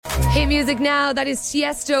Hey, music now. That is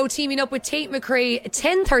Tiesto teaming up with Tate McRae.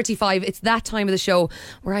 10:35. It's that time of the show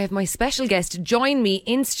where I have my special guest join me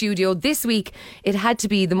in studio. This week, it had to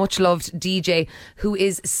be the much-loved DJ who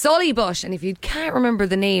is Sully Bush. And if you can't remember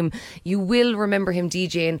the name, you will remember him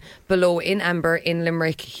DJing below in Amber in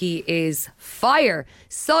Limerick. He is fire.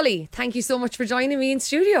 Sully, thank you so much for joining me in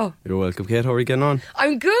studio. You're welcome, Kate. How are you getting on?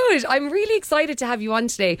 I'm good. I'm really excited to have you on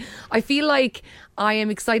today. I feel like I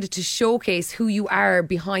am excited to showcase who you are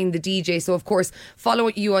behind the DJ. So, of course, follow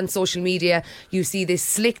you on social media. You see this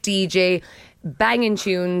slick DJ banging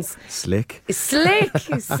tunes. Slick. Slick.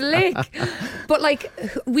 But, like,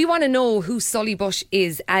 we want to know who Sully Bush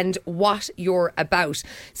is and what you're about.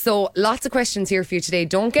 So, lots of questions here for you today.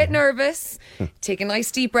 Don't get nervous. Take a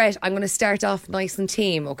nice deep breath. I'm going to start off nice and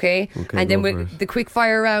tame, okay? And then with the quick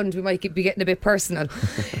fire round, we might be getting a bit personal.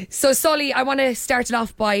 So, Sully, I want to start it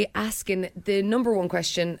off by asking the number one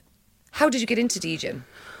question. How did you get into DJing?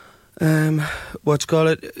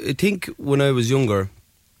 I think when I was younger,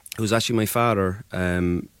 it was actually my father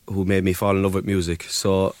who made me fall in love with music.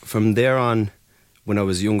 So from there on, when I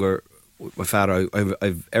was younger, my father,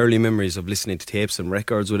 I've early memories of listening to tapes and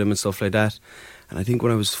records with him and stuff like that. And I think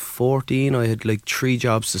when I was 14, I had like 3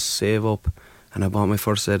 jobs to save up, and I bought my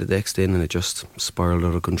first set of decks then, and it just spiraled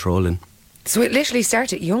out of control. And so it literally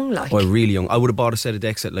started young, like? Well, really young. I would have bought a set of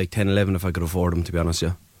decks at like 10, 11 if I could afford them, to be honest,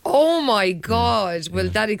 yeah. Oh my God. Well,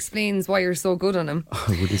 that explains why you're so good on them.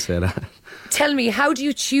 I wouldn't say that. Tell me, how do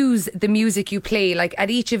you choose the music you play? Like at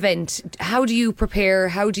each event, how do you prepare?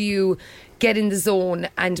 How do you get in the zone?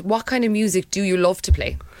 And what kind of music do you love to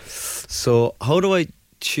play? So how do I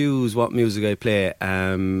choose what music I play?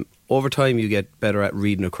 Over time you get better at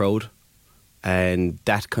reading a crowd, and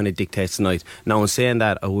that kind of dictates the night. Now in saying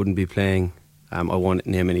that, I wouldn't be playing, I won't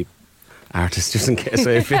name any artists just in case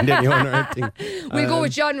I offend anyone or anything. We'll go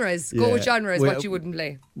with genres. Go with genres, what you wouldn't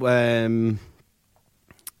play.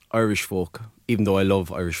 Irish folk. Even though I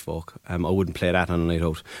love Irish folk, I wouldn't play that on a night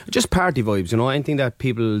out. Just party vibes, you know, anything that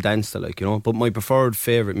people dance to, like, you know. But my preferred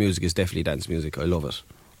favourite music is definitely dance music. I love it.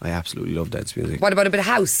 I absolutely love dance music. What about a bit of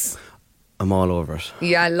house? I'm all over it.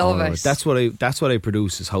 Yeah, I love it. That's what I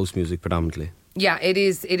produce, is house music predominantly. Yeah, it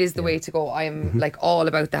is the way to go. I am like all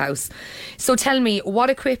about the house. So tell me, what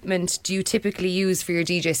equipment do you typically use for your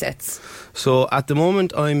DJ sets? So at the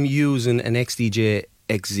moment I'm using an XDJ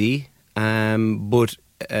XZ, but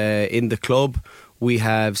in the club we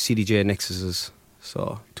have CDJ Nexuses,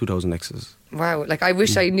 so 2000 Nexuses. Wow, like I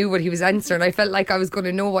wish I knew what he was answering. I felt like I was going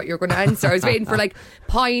to know what you're going to answer. I was waiting for like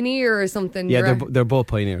Pioneer or something. Yeah, they're both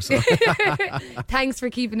Pioneers. So. Thanks for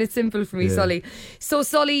keeping it simple for me, Sully. So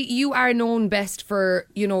Sully, you are known best for,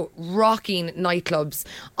 you know, rocking nightclubs.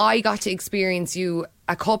 I got to experience you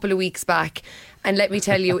a couple of weeks back, and let me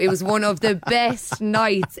tell you, it was one of the best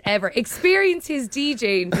nights ever. Experience his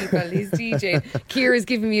DJing, people. His DJing. Ciara's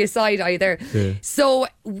giving me a side eye there. Yeah. So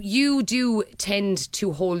you do tend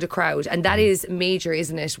to hold a crowd, and that is major,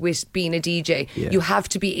 isn't it, with being a DJ? Yeah. You have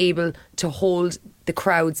to be able to hold the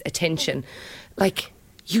crowd's attention. Like,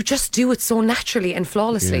 you just do it so naturally and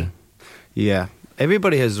flawlessly. Yeah.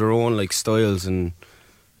 Everybody has their own like styles and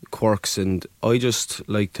quirks, and I just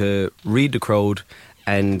like to read the crowd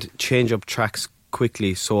and change up tracks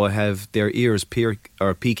quickly, so I have their ears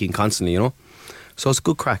peaking constantly, you know. So it's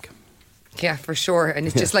good crack. Yeah, for sure. And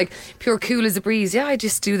it's just like pure cool as a breeze. Yeah, I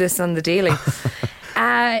just do this on the daily.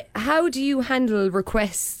 How do you handle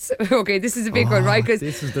requests? Okay, this is a big one, right? 'Cause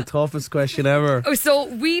this is the toughest question ever. So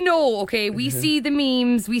we know, okay, we see the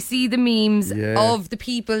memes of the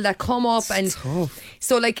people that come up, it's and tough.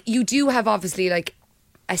 So like you do have obviously like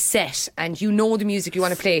a set, and you know the music you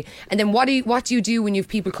want to play, and then what do you do when you have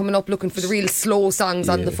people coming up looking for the real slow songs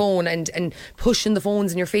on the phone and pushing the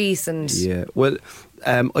phones in your face? And well,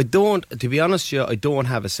 I don't, to be honest, I don't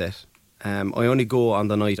have a set. I only go on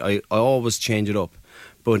the night. I always change it up.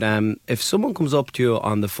 But if someone comes up to you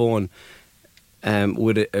on the phone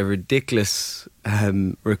with a ridiculous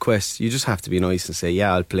request, you just have to be nice and say,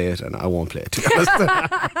 yeah, I'll play it, and I won't play it, to be honest.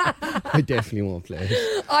 I definitely won't play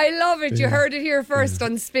it. I love it. You heard it here first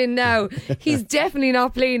on Spin Now. He's definitely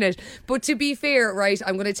not playing it. But to be fair, right,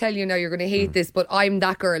 I'm going to tell you now, you're going to hate this, but I'm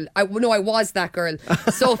that girl. I was that girl.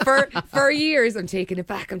 So for years, I'm taking it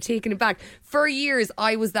back. For years,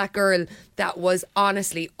 I was that girl that was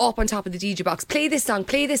honestly up on top of the DJ box. Play this song.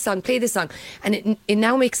 And it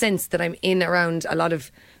now makes sense that I'm in around a lot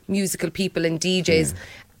of musical people and DJs.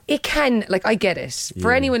 It can, like, I get it.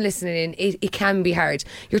 For anyone listening in, it can be hard.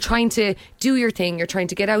 You're trying to do your thing, you're trying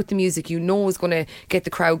to get out the music you know is going to get the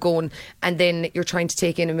crowd going, and then you're trying to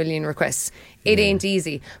take in a million requests. It ain't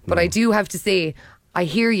easy. But I do have to say, I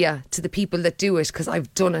hear you to the people that do it, because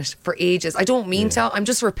I've done it for ages. I don't mean to. I'm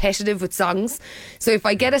just repetitive with songs. So if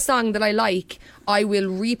I get a song that I like, I will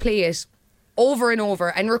replay it over and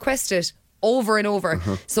over and request it over and over.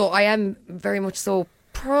 So I am very much so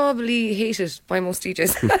probably hated by most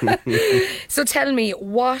DJs. So tell me,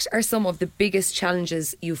 what are some of the biggest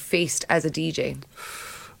challenges you've faced as a DJ?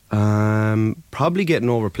 Probably getting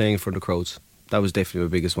over playing in front of crowds. That was definitely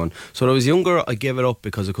my biggest one. So when I was younger, I gave it up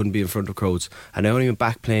because I couldn't be in front of crowds. And I only went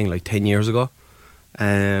back playing like 10 years ago.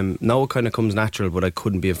 Now it kind of comes natural, but I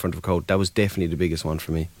couldn't be in front of a crowd. That was definitely the biggest one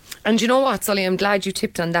for me. And you know what, Sully, I'm glad you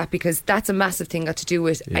tipped on that, because that's a massive thing got to do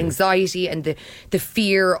with anxiety and the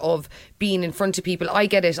fear of being in front of people. I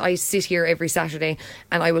get it. I sit here every Saturday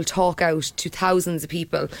and I will talk out to thousands of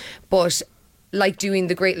people, but like doing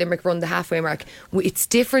the Great Limerick Run, the halfway mark, it's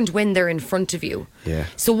different when they're in front of you. Yeah.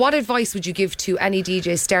 So what advice would you give to any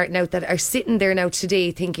DJs starting out that are sitting there now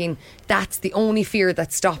today thinking that's the only fear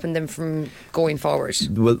that's stopping them from going forward?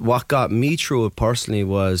 Well, what got me through it personally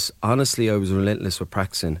was, honestly, I was relentless with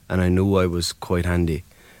practicing, and I knew I was quite handy,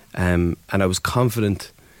 and I was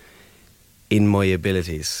confident in my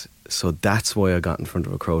abilities. So that's why I got in front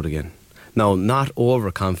of a crowd again. Now, not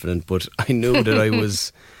overconfident, but I knew that I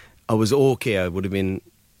was okay. I would have been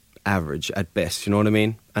average at best, you know what I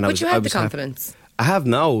mean? And But you had the confidence. I have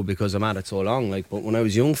now, because I'm at it so long. Like, but when I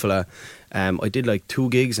was young fella, I did like 2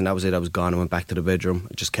 gigs and that was it. I was gone. I went back to the bedroom.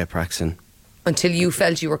 I just kept practicing Until you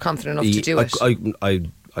felt you were confident enough to do it.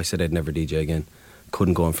 I said I'd never DJ again.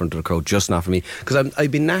 Couldn't go in front of the crowd, just not for me. Because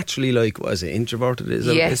I've been naturally, like, what is it, introverted? Is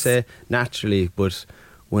that what they say? Naturally, but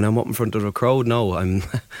when I'm up in front of a crowd now, I'm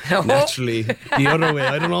naturally the other way.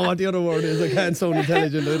 I don't know what the other word is. I can't sound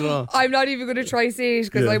intelligent. I don't know. I'm not even going to try say it,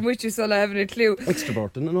 because I'm with you, so I haven't a clue.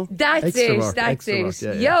 Extrovert, I don't know. That's Extrovert, it.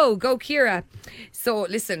 Yeah. Yo, go Ciara. So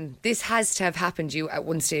listen, this has to have happened to you at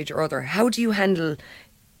one stage or other. How do you handle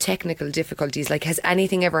technical difficulties? Like, has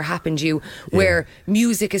anything ever happened to you where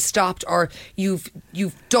music has stopped, or you've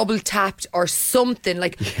double tapped or something?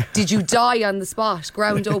 Like, did you die on the spot?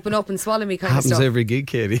 Ground open up and swallow me kind of stuff? Happens every gig,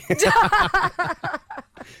 Katie.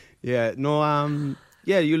 You'll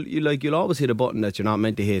always hit a button that you're not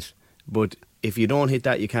meant to hit, but if you don't hit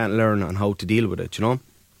that, you can't learn on how to deal with it, you know?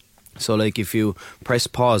 So like, if you press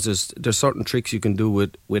pause, there's certain tricks you can do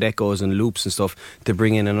with echoes and loops and stuff to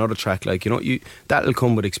bring in another track. Like, you know, that'll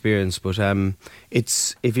come with experience. But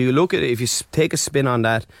it's, if you look at it, if you take a spin on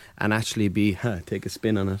that and actually take a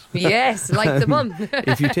spin on it. Yes, like the mum.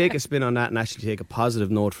 If you take a spin on that and actually take a positive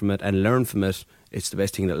note from it and learn from it, it's the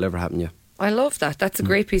best thing that'll ever happen to you. I love that. That's a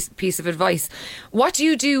great piece of advice. What do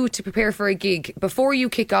you do to prepare for a gig? Before you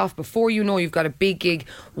kick off, before you know you've got a big gig,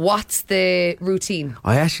 what's the routine?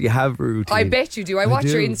 I actually have a routine. I bet you do. I watch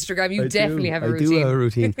your Instagram. You definitely have a routine. I do have a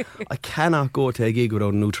routine. I cannot go to a gig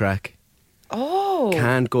without a new track. Oh.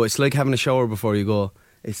 Can't go. It's like having a shower before you go.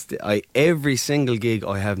 Every single gig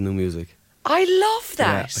I have new music. I love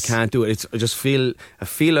that. Yeah, I can't do it. I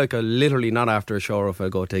feel like I literally not after a shower if I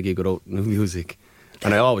go to a gig without new music.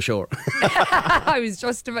 And I always shower. I was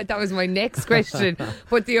just about, that was my next question.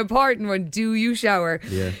 But the important one, do you shower?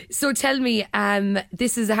 Yeah. So tell me,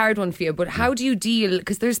 this is a hard one for you, but how do you deal,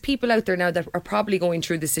 because there's people out there now that are probably going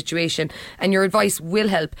through this situation and your advice will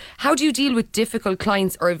help. How do you deal with difficult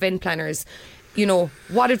clients or event planners? You know,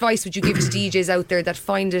 what advice would you give to DJs out there that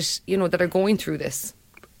find it, you know, that are going through this?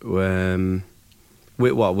 With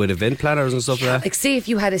what? With event planners and stuff like that? Like, say if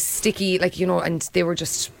you had a sticky, like, you know, and they were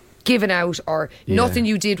just given out, or nothing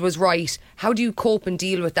you did was right. How do you cope and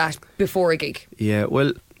deal with that before a gig? Yeah,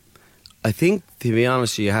 well, I think, to be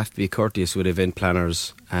honest, you have to be courteous with event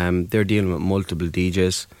planners. They're dealing with multiple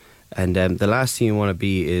DJs, and the last thing you want to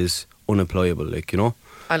be is unemployable, like, you know.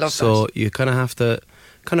 I love that. So you kind of have to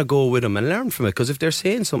kind of go with them and learn from it, because if they're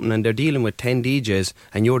saying something and they're dealing with 10 DJs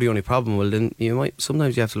and you're the only problem, well, then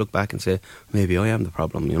sometimes you have to look back and say, maybe I am the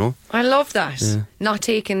problem, you know. I love that. Not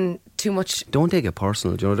taking too much. Don't take it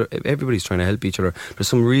personal, you know. Everybody's trying to help each other. There's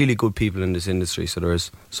some really good people in this industry,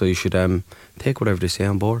 so you should take whatever they say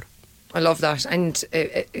on board. I love that, and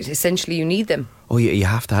essentially you need them. Oh yeah, you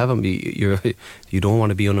have to have them. You don't want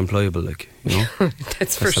to be unemployable, like, you know.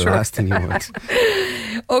 That's for sure. The last thing you want.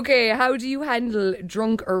 Okay, how do you handle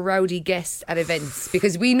drunk or rowdy guests at events?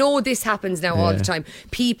 Because we know this happens now all the time.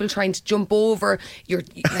 People trying to jump over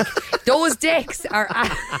those decks are.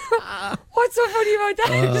 What's so funny about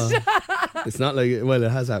that? It's not like, well,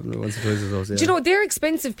 it has happened once or twice. Yeah. Do you know, they're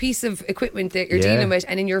expensive piece of equipment that you're dealing with,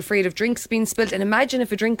 and then you're afraid of drinks being spilled. And imagine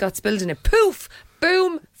if a drink got spilled and it poof,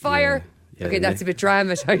 boom, fire. Yeah, okay, that's a bit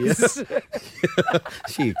dramatised.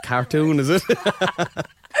 She cartoon, is it?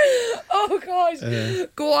 Oh God!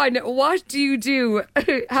 Go on. What do you do?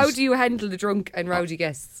 How do you handle the drunk and rowdy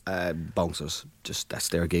guests? Bouncers. Just that's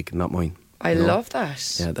their gig, not mine. I love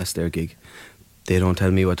that. Yeah, that's their gig. They don't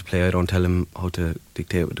tell me what to play. I don't tell them how to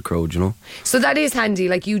dictate with the crowd. You know. So that is handy.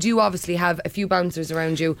 Like you do obviously have a few bouncers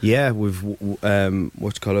around you. Yeah, we've one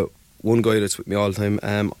guy that's with me all the time,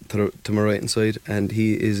 to my right hand side, and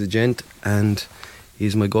he is a gent, and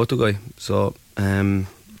he's my go-to guy. So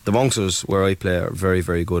the bouncers where I play are very,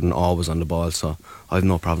 very good and always on the ball, so I have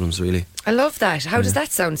no problems really. I love that. How does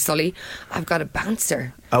that sound, Sully? I've got a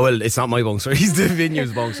bouncer. Oh, well, it's not my bouncer. He's the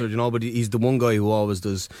venue's bouncer, you know, but he's the one guy who always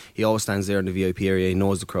stands there in the VIP area. He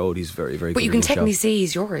knows the crowd. He's very, very good. But you can technically say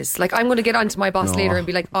he's yours. Like, I'm going to get on to my boss later and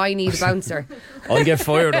be like, I need a bouncer. I'll get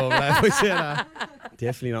fired over that if I say that.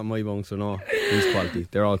 Definitely not my bouncer, no. He's quality.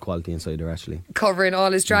 They're all quality inside there, actually. Covering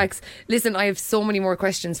all his tracks. Listen, I have so many more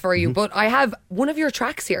questions for you, but I have one of your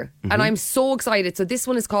tracks here, and I'm so excited. So this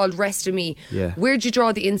one is called Rest of Me. Yeah. Where'd you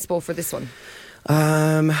draw the inspo for this one?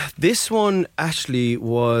 This one actually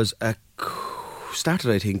was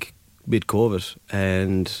started, I think, mid-COVID,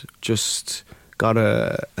 and just got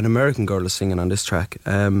an American girl is singing on this track.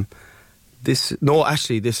 An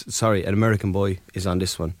American boy is on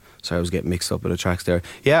this one. Sorry, I was getting mixed up with the tracks there.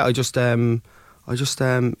 Yeah, it just kind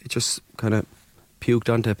of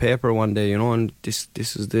puked onto paper one day, you know, and this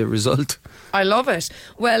is the result. I love it.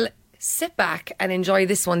 Well, sit back and enjoy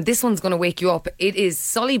this one. This one's going to wake you up. It is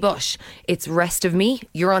Sully Bush. It's Rest of Me.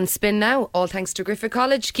 You're on Spin now, all thanks to Griffith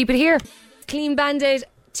College. Keep it here. Clean Band-Aid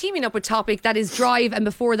teaming up with Topic, that is Drive, and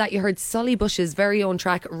before that you heard Sully Bush's very own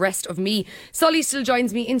track Rest of Me. Sully still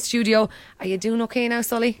joins me in studio. Are you doing okay now,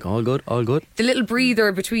 Sully? All good. The little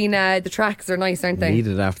breather between the tracks are nice, aren't they?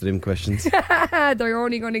 Needed after them questions. They're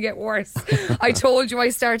only going to get worse. I told you I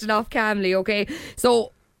started off calmly, okay?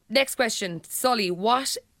 So next question, Sully,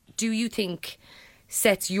 what do you think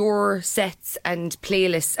sets your sets and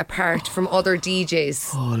playlists apart from other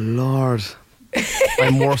DJs? Oh Lord,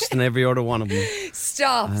 I'm worse than every other one of them.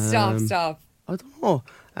 Stop. I don't know.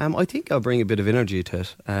 I think I'll bring a bit of energy to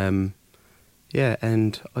it. Yeah,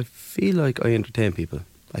 and I feel like I entertain people.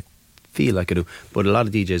 I feel like I do, but a lot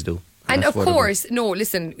of DJs do. And of course, no,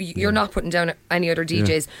 listen, you're not putting down any other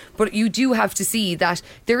DJs, but you do have to see that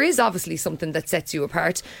there is obviously something that sets you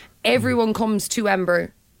apart. Everyone comes to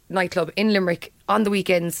Amber nightclub in Limerick on the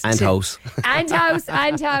weekends. And house. And house.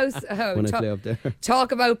 Oh, when I play up there.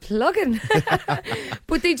 Talk about plugging.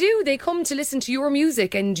 But they come to listen to your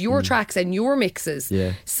music and your tracks and your mixes.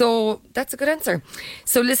 Yeah. So that's a good answer.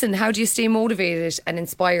 So listen, how do you stay motivated and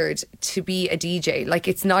inspired to be a DJ? Like,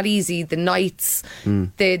 it's not easy, the nights,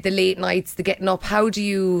 the late nights, the getting up. How do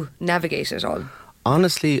you navigate it all?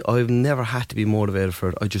 Honestly, I've never had to be motivated for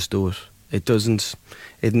it. I just do it.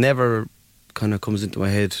 It never kind of comes into my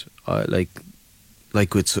head like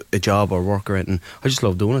with a job or work or anything. I just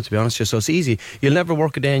love doing it, to be honest. So it's easy. You'll never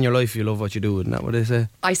work a day in your life if you love what you do. Isn't that what they say?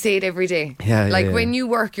 I say it every day. When you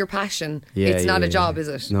work your passion, it's not a job, is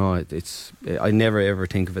it? No, I never ever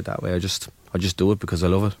think of it that way. I just do it because I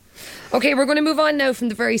love it. Okay, we're going to move on now from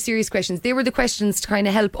the very serious questions. They were the questions to kind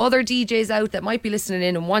of help other DJs out that might be listening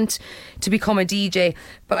in and want to become a DJ.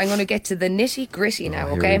 But I'm going to get to the nitty gritty now,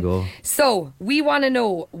 okay? Here we go. So, we want to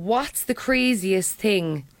know, what's the craziest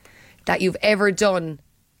thing that you've ever done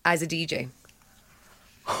as a DJ?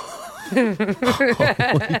 Oh my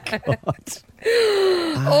God.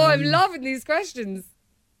 I'm loving these questions.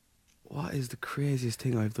 What is the craziest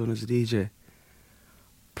thing I've done as a DJ?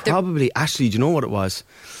 Probably, actually, do you know what it was?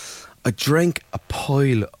 I drank a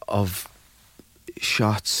pile of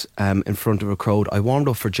shots in front of a crowd. I warmed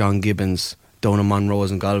up for John Gibbons down in Monroe's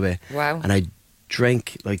in Galway. Wow. And I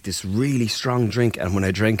drank like this really strong drink, and when I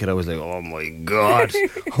drank it I was like, oh my God,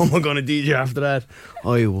 how am I going to DJ after that?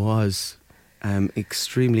 I was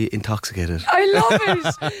extremely intoxicated. I love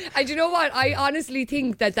it. And you know what? I honestly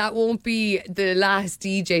think that won't be the last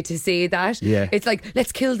DJ to say that. Yeah. It's like,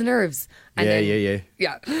 let's kill the nerves. And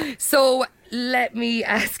Yeah. So let me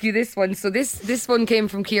ask you this one. So this one came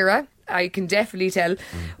from Ciara. I can definitely tell.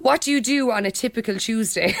 What do you do on a typical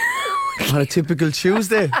Tuesday? On a typical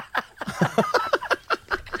Tuesday?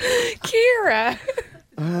 Ciara.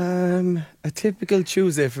 A typical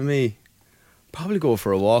Tuesday for me, probably go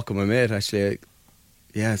for a walk with my mate, actually.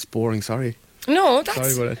 Yeah, it's boring, sorry. No, that's...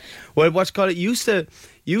 Sorry about it. Well, what's called it? Used to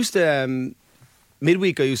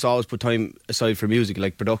midweek I used to always put time aside for music,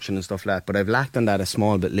 like production and stuff like that, but I've lacked on that a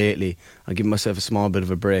small bit lately. I give myself a small bit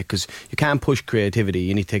of a break because you can't push creativity.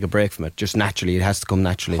 You need to take a break from it. Just naturally, it has to come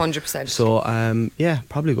naturally. 100%. So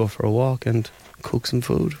probably go for a walk and cook some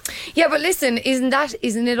food. Yeah, but listen, isn't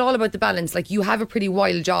it all about the balance? Like, you have a pretty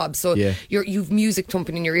wild job, so you've music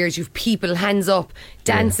thumping in your ears, you've people hands up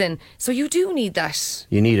dancing, so you do need that.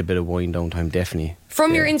 You need a bit of wind down time, definitely.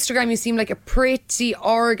 From your Instagram, you seem like a pretty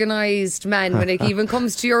organised man when it even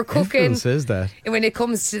comes to your cooking. Everyone says that. When it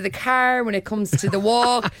comes to the car, when it comes to the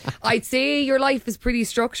walk. I'd say your life is pretty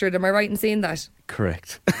structured. Am I right in saying that?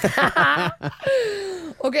 Correct.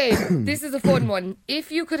 Okay, this is a fun one. If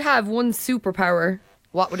you could have one superpower,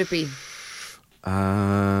 what would it be?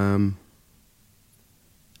 I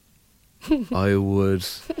would...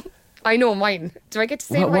 I know mine. Do I get to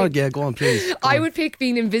say mine? What? Yeah, go on, please. I would pick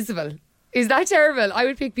being invisible. Is that terrible? I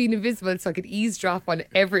would pick being invisible so I could eavesdrop on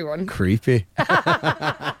everyone. Creepy.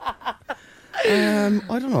 I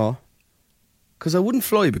don't know. Because I wouldn't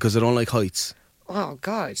fly because I don't like heights. Oh,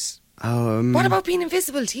 God. What about being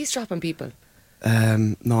invisible to eavesdrop on people?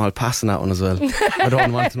 No, I'll pass on that one as well. I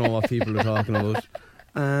don't want to know what people are talking about.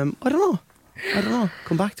 I don't know.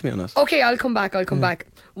 Come back to me on that. Okay, I'll come back.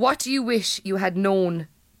 What do you wish you had known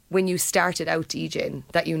when you started out DJing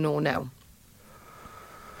that you know now?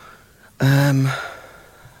 That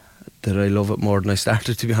I love it more than I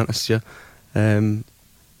started, to be honest, yeah.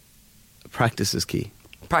 Practice is key.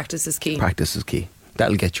 Practice is key.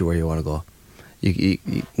 That'll get you where you want to go.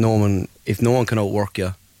 If no one can outwork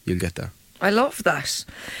you, you'll get there. I love that.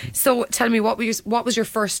 So tell me, what was your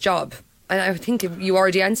first job? And I think you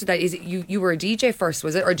already answered that. Is it you were a DJ first,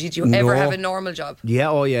 was it? Or did you ever have a normal job?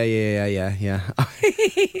 Yeah, yeah.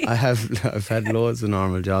 I've had loads of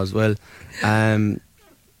normal jobs. Well,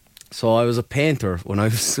 so I was a painter when I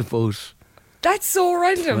was about... That's so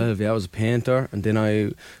random. 12, I was a painter. And then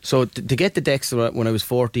to get the decks when I was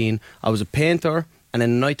 14, I was a painter. And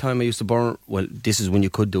then at night time I used to burn... Well, this is when you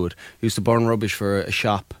could do it. I used to burn rubbish for a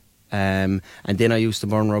shop. And then I used to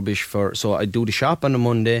burn rubbish so I'd do the shop on a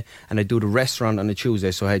Monday and I'd do the restaurant on a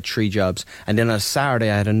Tuesday, so I had 3 jobs. And then on a Saturday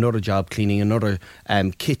I had another job cleaning another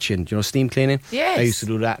kitchen, steam cleaning. Yes. I used to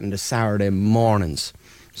do that in the Saturday mornings.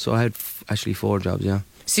 So I had actually 4 jobs, yeah.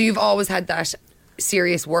 So you've always had that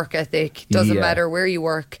serious work ethic. Doesn't matter where you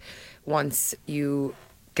work, once you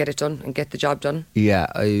get it done and get the job done. Yeah.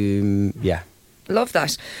 Love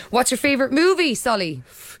that. What's your favourite movie, Sully?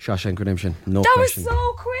 Shawshank Redemption. No that question. Was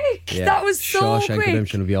so quick. Yeah. That was so Shawshank quick.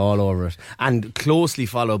 Redemption will be all over it. And closely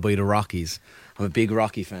followed by the Rockies. I'm a big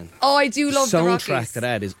Rocky fan. Oh, I do love the Rockies. The soundtrack to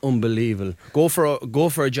that is unbelievable. Go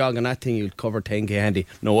for a jog on that thing, you'll cover 10k handy.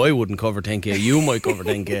 No, I wouldn't cover 10k. You might cover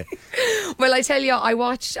 10k. Well, I tell you,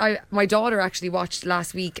 my daughter actually watched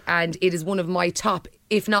last week, and it is one of my top,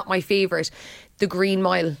 if not my favourite, The Green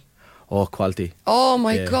Mile. Oh, quality. Oh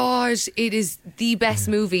my God, it is the best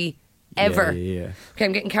movie ever. Yeah. Okay,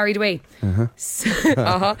 I'm getting carried away. Me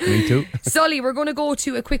too. Sully, we're going to go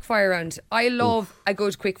to a quick fire round. I love a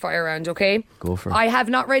good quick fire round, okay? Go for it. I have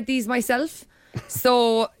not read these myself,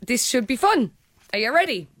 so this should be fun. Are you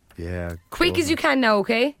ready? Yeah. Quick as you can now,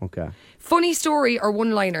 okay? Okay. Funny story or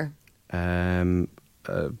one-liner? Oh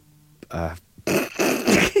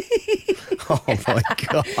my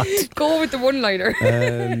God. Go with the one-liner.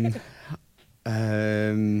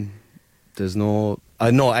 There's no...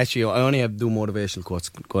 no, actually, I only do motivational quotes.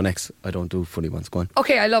 Go next. I don't do funny ones. Go on.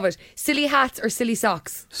 Okay, I love it. Silly hats or silly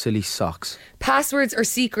socks? Silly socks. Passwords or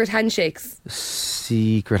secret handshakes?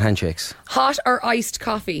 Secret handshakes. Hot or iced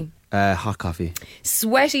coffee? Hot coffee.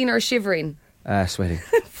 Sweating or shivering? Sweating.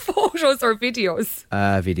 Photos or videos?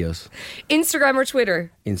 Videos. Instagram or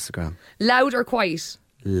Twitter? Instagram. Loud or quiet?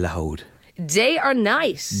 Loud. Day or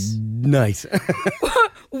night? Night.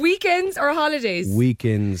 Weekends or holidays?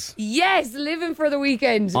 Weekends. Yes, living for the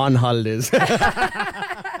weekend. On holidays.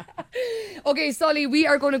 Okay, Sully, we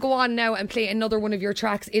are going to go on now and play another one of your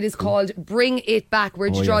tracks. It is called Bring It Back.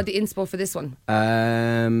 Where'd you draw the inspo for this one?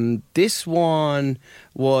 This one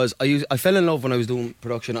was... I fell in love when I was doing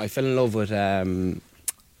production. I fell in love with a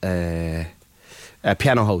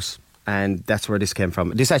Piano House. And that's where this came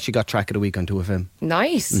from. This actually got track of the week on 2FM.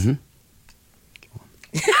 Nice. Mm-hmm.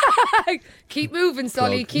 Keep moving,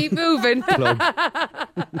 Sully. Keep moving.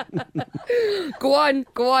 Go on.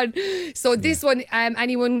 So this one,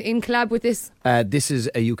 anyone in collab with this? This is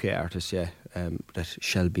a UK artist, yeah, that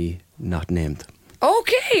shall be not named.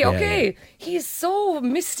 Okay. Yeah. He is so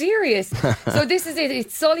mysterious. So this is it.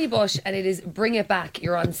 It's Sully Bush, and it is Bring It Back.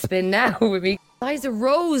 You're on Spin Now with me. Liza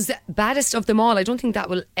Rose, baddest of them all. I don't think that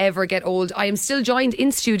will ever get old. I am still joined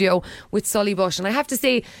in studio with Sully Bush, and I have to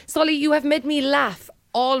say, Sully, you have made me laugh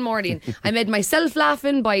all morning. I made myself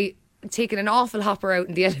laughing by taking an awful hopper out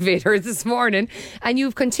in the elevator this morning, and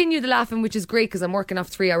you've continued the laughing, which is great because I'm working off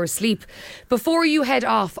 3 hours sleep. Before you head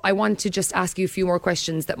off, I want to just ask you a few more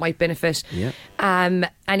questions that might benefit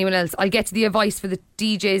anyone else. I'll get to the advice for the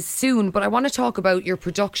DJs soon, but I want to talk about your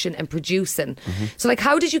production and producing. So like,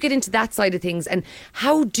 how did you get into that side of things, and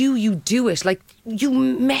how do you do it? Like, you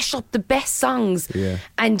mesh up the best songs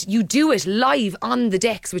and you do it live on the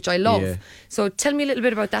decks, which I love. So tell me a little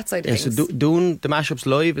bit about that side of things. So doing the mashups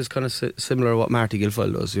live is kind of similar to what Marty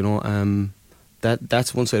Guilfoyle does, you know.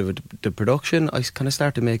 That's one side of it. The production, I kind of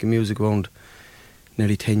started making music around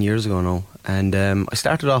nearly 10 years ago now, and I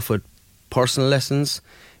started off with personal lessons.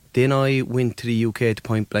 Then I went to the UK to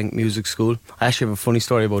Point Blank Music School. I actually have a funny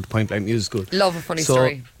story about the Point Blank Music School. Love a funny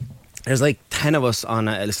story. There's like 10 of us on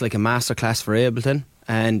it's like a master class for Ableton,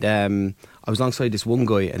 and I was alongside this one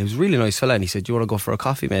guy, and he was a really nice fella, and he said, "Do you want to go for a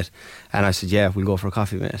coffee, mate?" And I said, "Yeah, we'll go for a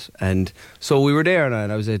coffee, mate." And so we were there,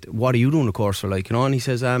 and I was like, "What are you doing the course for?" Like, you know, and he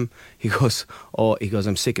says, he goes,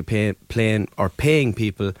 "I'm sick of paying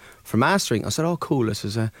people for mastering." I said, "Oh, cool." I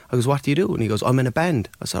goes, "What do you do?" And he goes, "I'm in a band."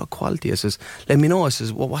 I said, "Oh, quality." I says, "Let me know." I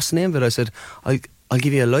says, "Well, what's the name of it?" I said, I'll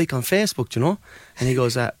give you a like on Facebook, you know. And he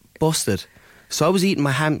goes, "Busted." So I was eating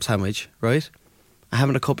my ham sandwich, right? I'm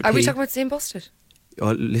having a cup of tea. Are we talking about the same Busted?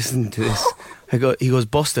 Oh, listen to this. He goes,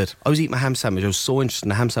 "Busted." I was eating my ham sandwich. I was so interested in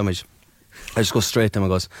the ham sandwich. I just go straight to him. I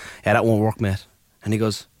goes, "Yeah, that won't work, mate." And he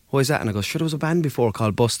goes, "What is that?" And I go, "Sure, there was a band before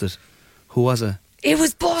called Busted." "Who was it?" It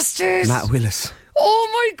was Busted. Matt Willis. Oh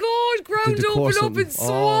my God, ground open up and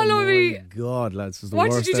swallow me. Oh my God, lads, this is the What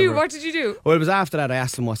worst did you do? ever. What did you do? Well, it was after that I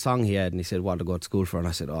asked him what song he had, and he said what to go to school for, and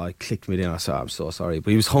I said, "Oh, I clicked me in." I said, "I'm so sorry,"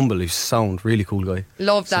 but he was humble, he was sound, really cool guy.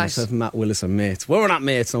 Love So that. myself and Matt Willis are mates. Well, we're not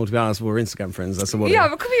mates now, to be honest, we're Instagram friends. That's about Yeah, it.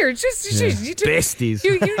 but come here, just you took, Besties.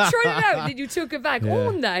 You tried it out, and then you took it back.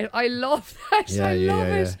 Own that. I love that. I love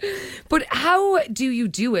it. But how do you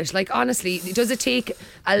do it? Like, honestly, does it take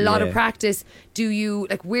a lot of practice? Do you,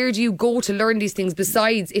 like, where do you go to learn these things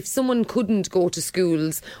besides if someone couldn't go to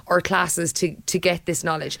schools or classes to get this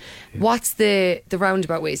knowledge? What's the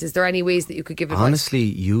roundabout ways? Is there any ways that you could give advice? Honestly,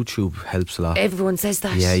 YouTube helps a lot. Everyone says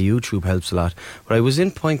that. Yeah, YouTube helps a lot. But I was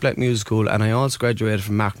in Point Blank Music School, and I also graduated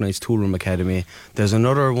from Mark Knight's Toolroom Academy. There's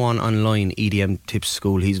another one online, EDM Tips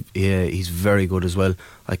School. He's very good as well.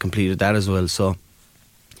 I completed that as well. So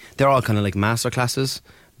they're all kind of like master classes.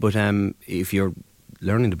 But if you're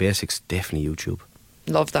learning the basics, definitely YouTube.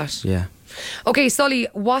 Love that. Yeah. Okay, Sully,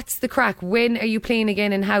 what's the crack? When are you playing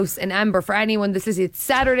again in house in Amber? For anyone that's listening, it's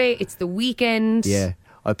Saturday, it's the weekend. Yeah,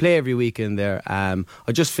 I play every weekend there. I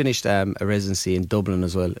just finished a residency in Dublin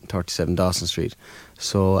as well, 37 Dawson Street.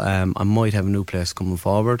 So I might have a new place coming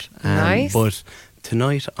forward. Nice. But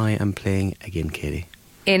tonight I am playing again, Katie.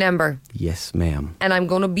 In Amber. Yes, ma'am. And I'm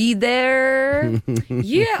going to be there.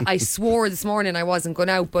 Yeah, I swore this morning I wasn't going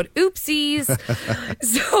out, but oopsies.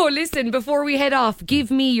 So listen, before we head off,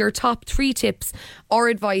 give me your top 3 tips or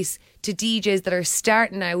advice to DJs that are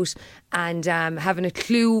starting out and having a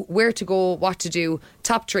clue where to go, what to do.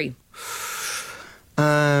 Top 3.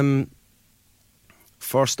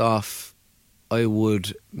 First off, I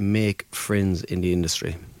would make friends in the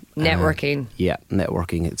industry. Networking. Yeah,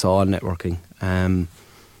 networking. It's all networking.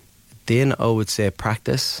 Then I would say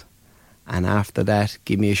practice, and after that,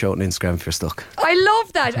 give me a shout on Instagram if you're stuck. I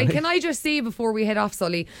love that. And can I just say before we head off,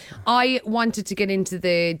 Sully, I wanted to get into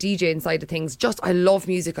the DJing side of things. I love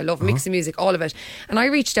music, I love mixing music, all of it. And I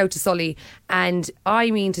reached out to Sully, and I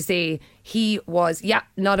mean to say, he was,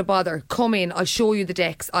 not a bother. Come in, I'll show you the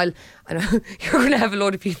decks. I know you're going to have a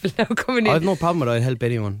load of people now coming in. I have no problem with it. I'd help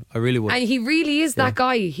anyone. I really would. And he really is that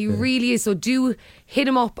guy. He really is. So do hit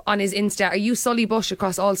him up on his Insta. Are you Sully Bush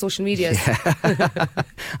across all social medias? Yeah.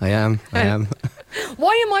 I am.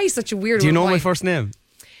 Why am I such a weirdo? Do you know my first name?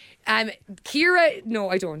 Kira, no,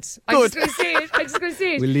 I don't. I'm just going to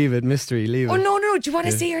say it. We'll leave it mystery. Leave it. Oh no! Do you want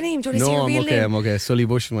to say your name? Do you want to say your real name? No, I'm okay. Sully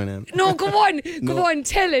Bush is my name. No, come on,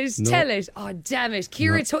 tell it. Oh, damn it.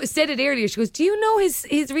 Kira said it earlier. She goes, "Do you know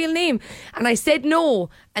his real name?" And I said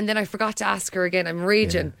no, and then I forgot to ask her again. I'm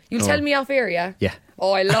raging. You'll tell me off air, yeah? Yeah.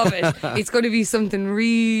 Oh, I love it. It's going to be something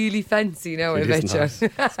really fancy now, I bet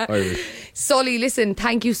you. Sully, listen,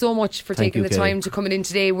 thank you so much for taking the time to come in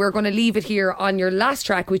today. We're going to leave it here on your last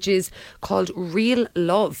track, which is called Real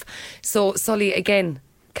Love. So, Sully, again,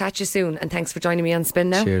 catch you soon, and thanks for joining me on Spin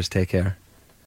Now. Cheers, take care.